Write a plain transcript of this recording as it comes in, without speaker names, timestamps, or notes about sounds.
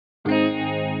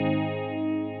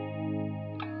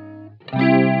Hi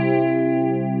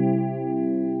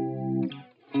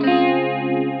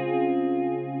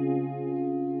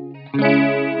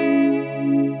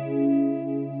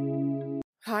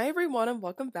everyone and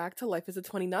welcome back to Life is a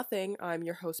 20 Nothing. I'm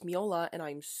your host Miola and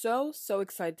I'm so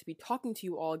excited to be talking to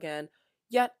you all again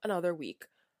yet another week.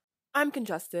 I'm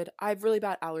congested. I have really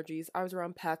bad allergies. I was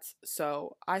around pets,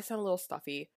 so I sound a little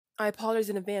stuffy. I apologize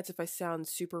in advance if I sound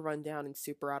super run down and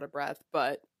super out of breath,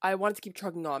 but I wanted to keep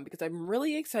trucking on because I'm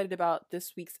really excited about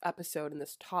this week's episode and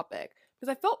this topic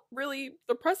because I felt really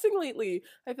depressing lately.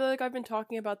 I feel like I've been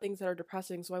talking about things that are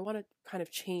depressing, so I want to kind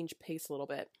of change pace a little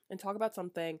bit and talk about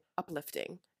something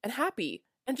uplifting and happy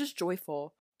and just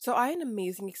joyful. So I had an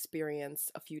amazing experience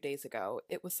a few days ago.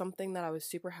 It was something that I was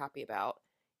super happy about.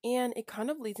 And it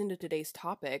kind of leads into today's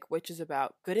topic, which is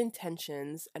about good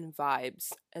intentions and vibes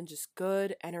and just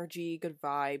good energy, good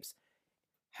vibes,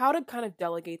 how to kind of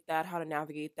delegate that, how to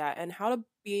navigate that, and how to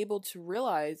be able to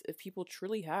realize if people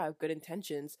truly have good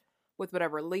intentions with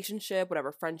whatever relationship,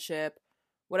 whatever friendship,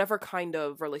 whatever kind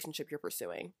of relationship you're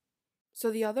pursuing. So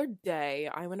the other day,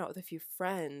 I went out with a few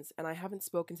friends and I haven't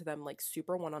spoken to them like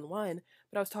super one on one,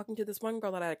 but I was talking to this one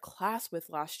girl that I had a class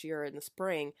with last year in the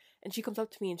spring, and she comes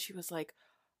up to me and she was like,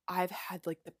 I've had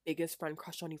like the biggest friend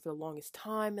crush on you for the longest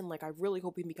time, and like I really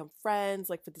hope we can become friends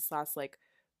like for this last like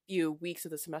few weeks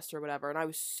of the semester or whatever. And I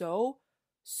was so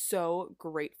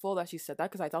grateful that she said that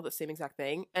because I thought the same exact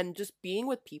thing. And just being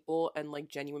with people and like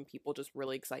genuine people just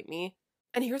really excite me.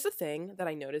 And here's the thing that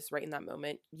I noticed right in that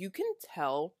moment. You can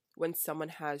tell when someone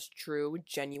has true,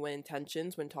 genuine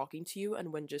intentions when talking to you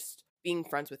and when just being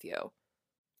friends with you.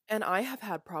 And I have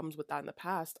had problems with that in the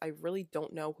past. I really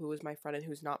don't know who is my friend and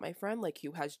who's not my friend, like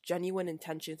who has genuine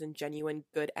intentions and genuine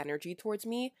good energy towards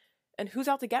me, and who's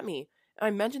out to get me. And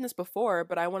I mentioned this before,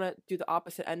 but I want to do the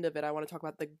opposite end of it. I want to talk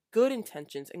about the good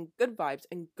intentions and good vibes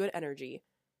and good energy.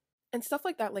 And stuff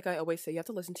like that, like I always say, you have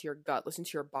to listen to your gut, listen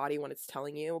to your body when it's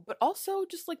telling you, but also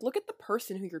just like look at the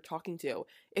person who you're talking to.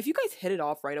 If you guys hit it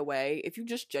off right away, if you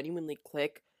just genuinely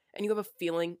click and you have a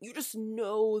feeling, you just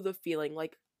know the feeling.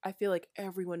 Like, I feel like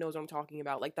everyone knows what I'm talking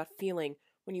about. Like that feeling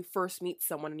when you first meet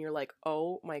someone and you're like,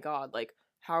 oh my God, like,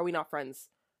 how are we not friends?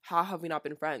 How have we not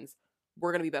been friends?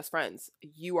 We're gonna be best friends.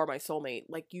 You are my soulmate.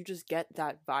 Like, you just get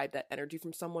that vibe, that energy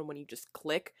from someone when you just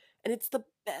click, and it's the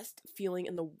best feeling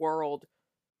in the world.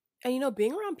 And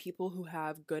being around people who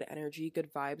have good energy,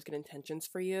 good vibes, good intentions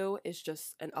for you is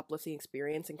just an uplifting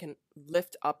experience and can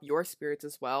lift up your spirits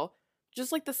as well.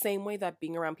 Just like the same way that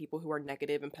being around people who are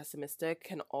negative and pessimistic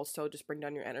can also just bring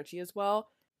down your energy as well.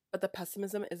 But the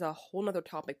pessimism is a whole nother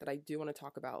topic that I do want to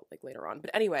talk about like later on.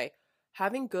 But anyway,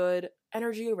 having good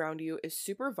energy around you is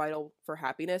super vital for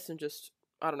happiness and just,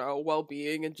 I don't know,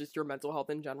 well-being and just your mental health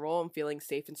in general and feeling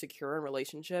safe and secure in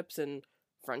relationships and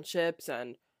friendships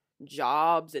and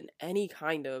jobs and any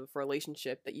kind of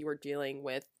relationship that you are dealing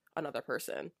with another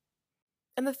person.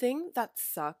 And the thing that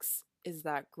sucks is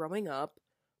that growing up,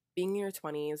 being in your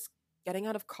 20s, getting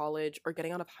out of college or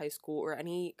getting out of high school or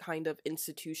any kind of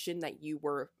institution that you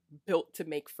were built to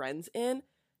make friends in,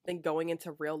 then going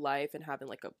into real life and having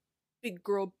like a big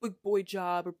girl, big boy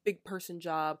job or big person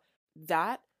job,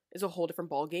 that is a whole different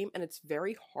ballgame. And it's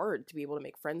very hard to be able to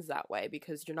make friends that way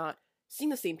because you're not seeing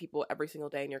the same people every single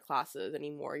day in your classes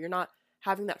anymore. You're not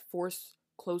having that forced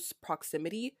close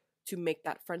proximity to make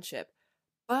that friendship.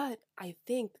 But I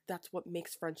think that's what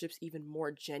makes friendships even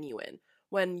more genuine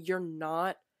when you're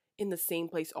not in the same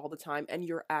place all the time and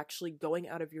you're actually going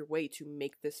out of your way to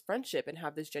make this friendship and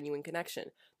have this genuine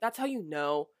connection. That's how you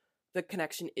know the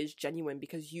connection is genuine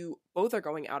because you both are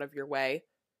going out of your way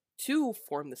to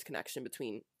form this connection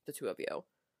between the two of you.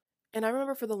 And I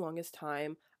remember for the longest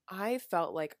time, I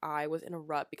felt like I was in a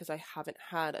rut because I haven't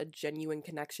had a genuine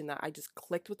connection that I just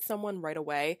clicked with someone right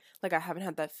away. Like, I haven't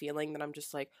had that feeling that I'm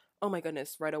just like, oh my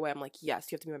goodness, right away. I'm like, yes,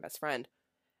 you have to be my best friend.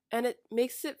 And it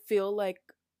makes it feel like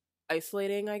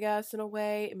isolating, I guess, in a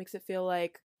way. It makes it feel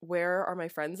like, where are my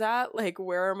friends at? Like,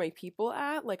 where are my people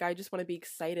at? Like, I just want to be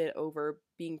excited over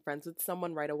being friends with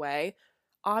someone right away.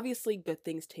 Obviously, good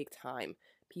things take time.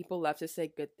 People love to say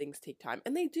good things take time,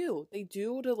 and they do. They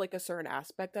do to like a certain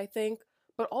aspect, I think.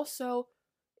 But also,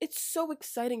 it's so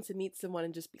exciting to meet someone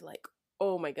and just be like,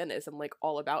 oh my goodness, I'm like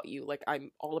all about you. Like,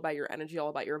 I'm all about your energy, all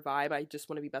about your vibe. I just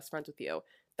want to be best friends with you.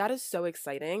 That is so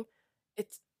exciting.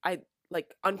 I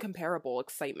like uncomparable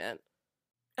excitement.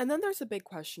 And then there's a big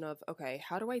question of, okay,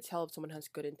 how do I tell if someone has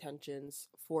good intentions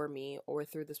for me or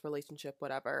through this relationship,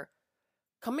 whatever?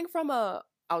 Coming from a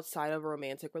outside of a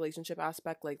romantic relationship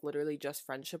aspect, like literally just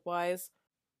friendship wise,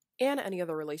 and any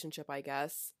other relationship, I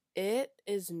guess, it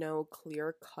is no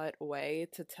clear cut way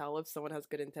to tell if someone has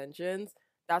good intentions.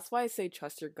 That's why I say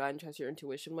trust your gut and trust your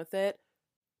intuition with it.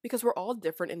 Because we're all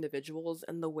different individuals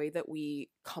and the way that we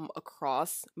come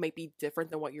across might be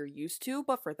different than what you're used to,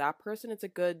 but for that person it's a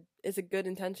good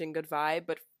intention, good vibe,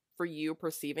 but for you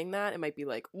perceiving that, it might be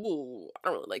like, "Ooh, I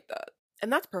don't really like that."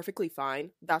 And that's perfectly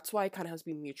fine. That's why it kind of has to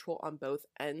be mutual on both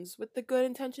ends with the good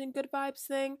intention, good vibes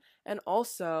thing. And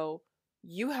also,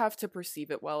 you have to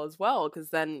perceive it well as well, because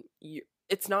then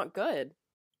it's not good.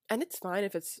 And it's fine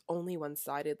if it's only one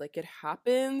sided. Like, it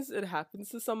happens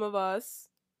to some of us.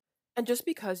 And just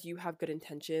because you have good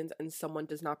intentions and someone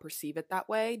does not perceive it that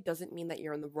way doesn't mean that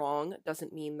you're in the wrong,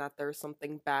 doesn't mean that there's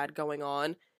something bad going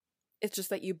on. It's just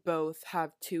that you both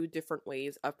have two different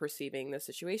ways of perceiving the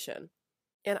situation.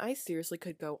 And I seriously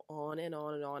could go on and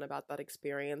on and on about that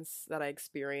experience that I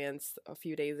experienced a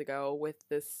few days ago with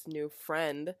this new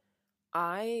friend.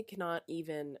 I cannot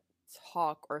even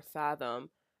talk or fathom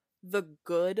the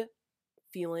good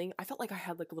feeling. I felt like I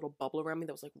had like a little bubble around me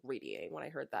that was like radiating when I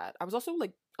heard that. I was also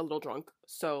like a little drunk,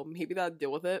 so maybe that'd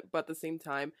deal with it, but at the same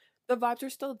time, the vibes are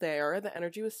still there, the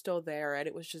energy was still there, and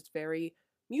it was just very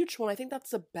mutual. And I think that's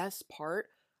the best part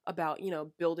about,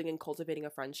 building and cultivating a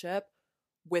friendship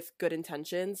with good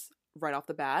intentions right off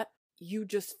the bat. You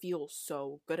just feel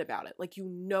so good about it. Like,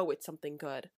 it's something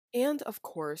good. And of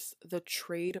course, the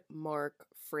trademark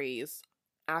phrase,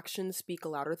 actions speak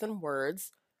louder than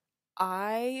words.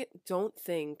 I don't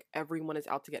think everyone is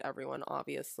out to get everyone,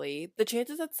 obviously. The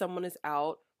chances that someone is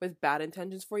out with bad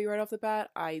intentions for you right off the bat,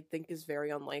 I think is very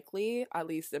unlikely. At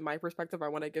least in my perspective, I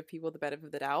want to give people the benefit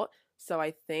of the doubt. So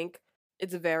I think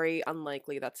it's very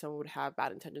unlikely that someone would have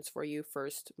bad intentions for you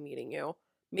first meeting you.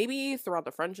 Maybe throughout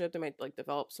the friendship, they might like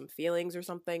develop some feelings or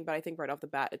something, but I think right off the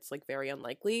bat, it's like very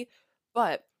unlikely.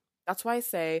 But that's why I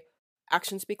say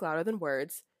actions speak louder than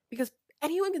words, because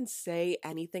anyone can say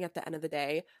anything at the end of the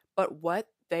day, but what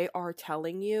they are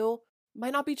telling you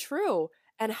might not be true.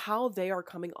 And how they are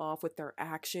coming off with their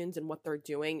actions and what they're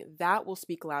doing, that will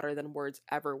speak louder than words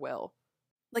ever will.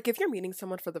 Like, if you're meeting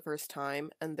someone for the first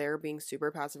time and they're being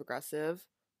super passive aggressive,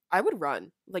 I would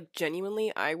run. Like,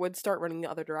 genuinely, I would start running the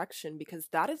other direction, because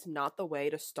that is not the way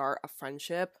to start a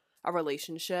friendship, a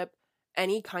relationship,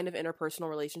 any kind of interpersonal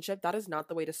relationship. That is not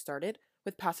the way to start it,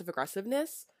 with passive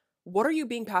aggressiveness. What are you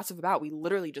being passive about? We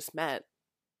literally just met.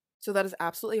 So that is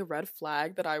absolutely a red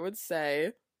flag that I would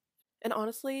say. And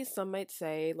honestly, some might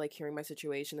say, like, hearing my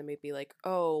situation, they might be like,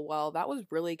 oh, well, that was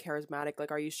really charismatic.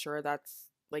 Like, are you sure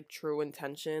that's, like, true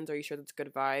intentions? Are you sure that's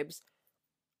good vibes?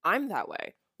 I'm that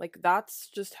way. Like, that's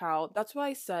why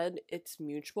I said it's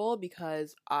mutual,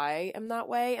 because I am that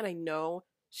way, and I know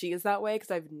she is that way because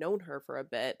I've known her for a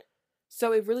bit.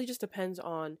 So it really just depends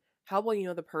on how well you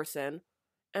know the person,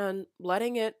 and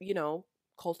letting it,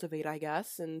 cultivate, I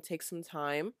guess, and take some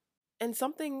time. And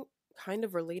something kind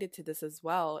of related to this as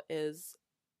well is,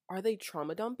 are they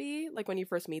trauma dumpy? Like, when you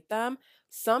first meet them,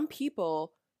 some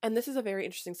people, and this is a very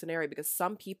interesting scenario because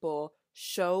some people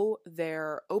show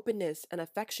their openness and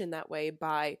affection that way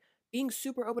by being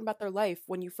super open about their life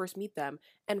when you first meet them.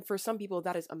 And for some people,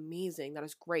 that is amazing, that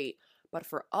is great. But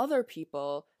for other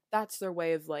people, that's their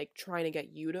way of like trying to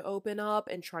get you to open up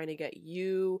and trying to get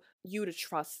you to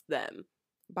trust them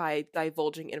by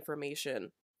divulging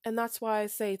information. And that's why I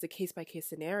say it's a case by case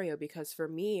scenario, because for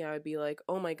me, I would be like,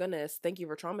 oh my goodness, thank you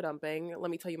for trauma dumping. Let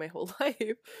me tell you my whole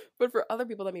life. But for other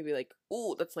people, that may be like,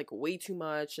 oh, that's like way too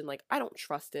much. And like, I don't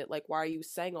trust it. Like, why are you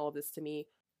saying all of this to me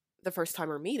the first time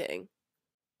we're meeting?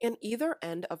 And either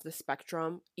end of the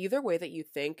spectrum, either way that you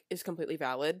think is completely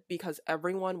valid, because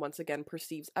everyone, once again,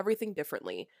 perceives everything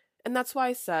differently. And that's why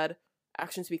I said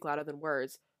actions speak louder than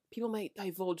words. People might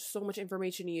divulge so much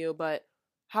information to you, but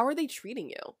how are they treating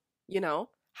you? You know?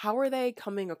 How are they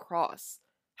coming across?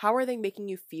 How are they making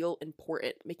you feel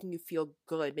important, making you feel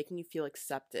good, making you feel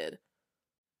accepted?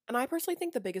 And I personally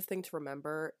think the biggest thing to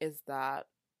remember is that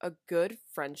a good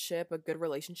friendship, a good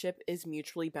relationship is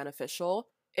mutually beneficial.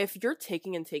 If you're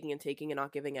taking and taking and taking and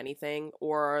not giving anything,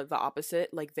 or the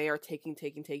opposite, like they are taking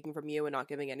from you and not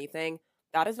giving anything,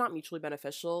 that is not mutually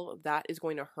beneficial. That is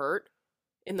going to hurt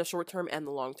in the short term and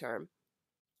the long term.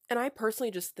 And I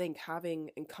personally just think having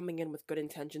and coming in with good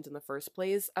intentions in the first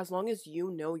place, as long as you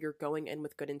know you're going in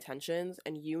with good intentions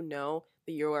and you know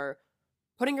that you're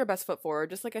putting your best foot forward,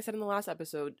 just like I said in the last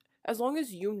episode, as long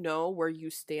as you know where you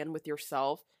stand with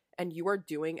yourself and you are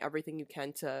doing everything you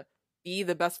can to be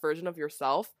the best version of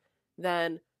yourself,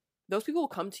 then those people will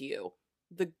come to you.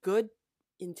 The good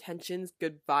intentions,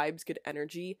 good vibes, good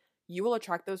energy, you will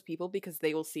attract those people because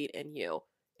they will see it in you.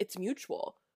 It's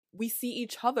mutual. We see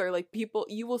each other, like people,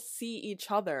 you will see each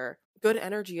other. Good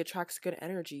energy attracts good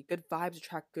energy. Good vibes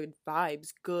attract good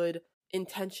vibes. Good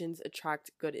intentions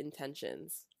attract good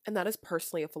intentions. And that is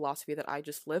personally a philosophy that I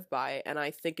just live by. And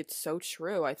I think it's so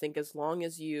true. I think as long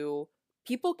as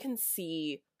people can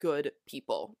see good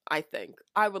people, I think.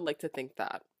 I would like to think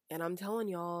that. And I'm telling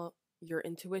y'all, your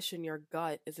intuition, your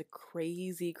gut is a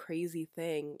crazy, crazy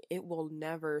thing. It will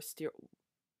never steer,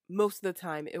 most of the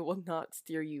time, it will not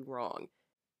steer you wrong.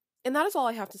 And that is all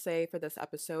I have to say for this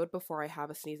episode before I have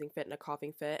a sneezing fit and a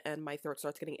coughing fit and my throat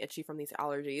starts getting itchy from these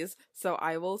allergies. So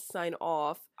I will sign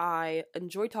off. I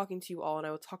enjoyed talking to you all, and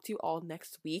I will talk to you all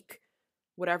next week.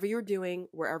 Whatever you're doing,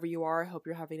 wherever you are, I hope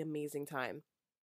you're having an amazing time.